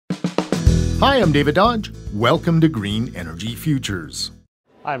Hi, I'm David Dodge. Welcome to Green Energy Futures.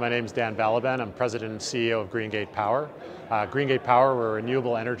 Hi, my name is Dan Balaban. I'm President and CEO of Greengate Power. Greengate Power, we're a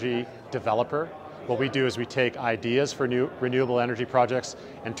renewable energy developer. What we do is we take ideas for new renewable energy projects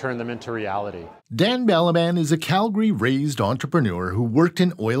and turn them into reality. Dan Balaban is a Calgary-raised entrepreneur who worked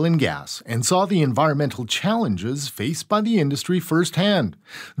in oil and gas and saw the environmental challenges faced by the industry firsthand.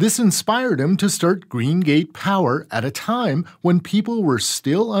 This inspired him to start Greengate Power at a time when people were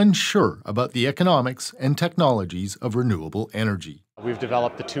still unsure about the economics and technologies of renewable energy. We've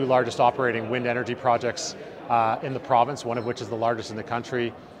developed the two largest operating wind energy projects in the province, one of which is the largest in the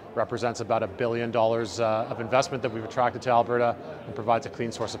country. Represents about $1 billion of investment that we've attracted to Alberta and provides a clean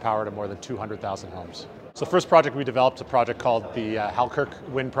source of power to more than 200,000 homes. So the first project we developed is a project called the Halkirk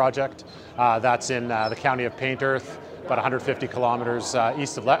Wind Project. That's in the county of Paintearth, about 150 kilometers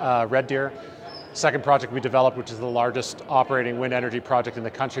east of Red Deer. Second project we developed, which is the largest operating wind energy project in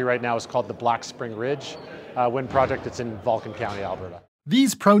the country right now, is called the Black Spring Ridge Wind Project. It's in Vulcan County, Alberta.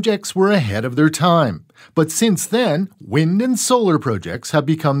 These projects were ahead of their time, but since then, wind and solar projects have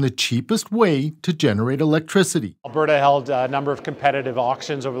become the cheapest way to generate electricity. Alberta held a number of competitive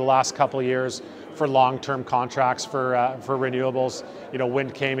auctions over the last couple of years for long-term contracts for renewables.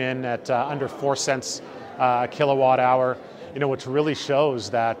 Wind came in at under 4 cents a kilowatt hour. Which really shows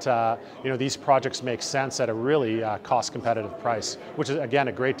that these projects make sense at a really cost-competitive price, which is, again,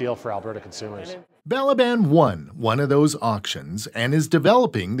 a great deal for Alberta consumers. Balaban won one of those auctions and is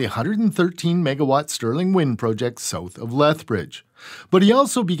developing the 113-megawatt Stirling Wind project south of Lethbridge. But he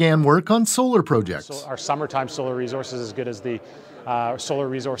also began work on solar projects. So our summertime solar resource is as good as the solar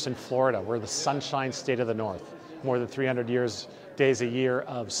resource in Florida. We're the sunshine state of the north. More than 300 days a year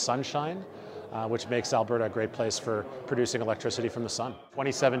of sunshine. Which makes Alberta a great place for producing electricity from the sun.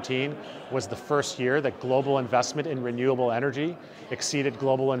 2017 was the first year that global investment in renewable energy exceeded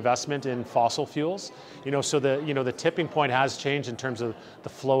global investment in fossil fuels. So the tipping point has changed in terms of the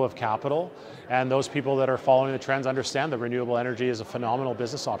flow of capital, and those people that are following the trends understand that renewable energy is a phenomenal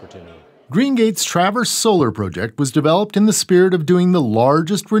business opportunity. Greengate's Travers solar project was developed in the spirit of doing the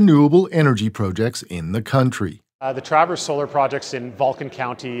largest renewable energy projects in the country. The Travers solar project's in Vulcan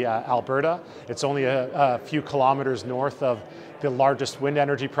County, Alberta. It's only a few kilometers north of the largest wind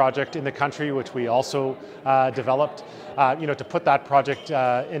energy project in the country, which we also developed. To put that project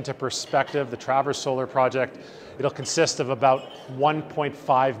into perspective, the Travers solar project, it'll consist of about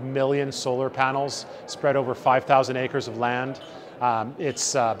 1.5 million solar panels spread over 5,000 acres of land.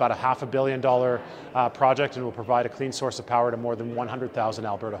 It's about a $500 million project and will provide a clean source of power to more than 100,000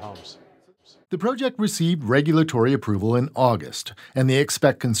 Alberta homes. The project received regulatory approval in August, and they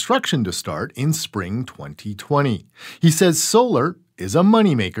expect construction to start in spring 2020. He says solar is a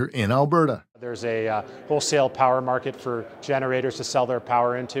moneymaker in Alberta. There's a wholesale power market for generators to sell their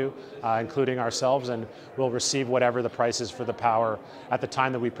power into, including ourselves, and we'll receive whatever the price is for the power at the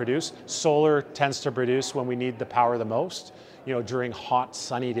time that we produce. Solar tends to produce when we need the power the most, during hot,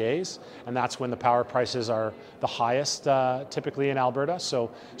 sunny days, and that's when the power prices are the highest typically in Alberta. So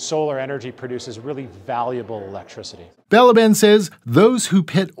solar energy produces really valuable electricity. Balaban says those who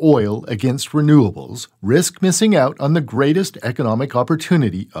pit oil against renewables risk missing out on the greatest economic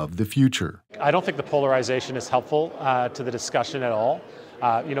opportunity of the future. I don't think the polarization is helpful to the discussion at all.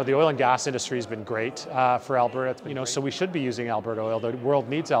 The oil and gas industry has been great for Alberta, so we should be using Alberta oil. The world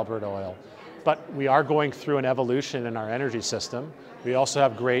needs Alberta oil. But we are going through an evolution in our energy system. We also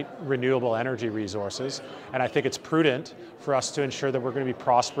have great renewable energy resources, and I think it's prudent for us to ensure that we're going to be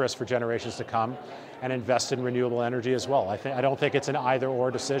prosperous for generations to come and invest in renewable energy as well. I don't think it's an either-or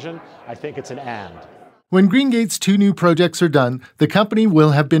decision. I think it's an and. When Greengate's two new projects are done, the company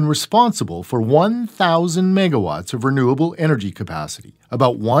will have been responsible for 1,000 megawatts of renewable energy capacity,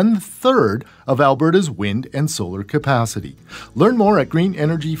 about 1/3 of Alberta's wind and solar capacity. Learn more at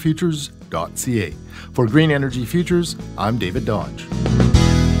greenenergyfutures.ca. For Green Energy Futures, I'm David Dodge.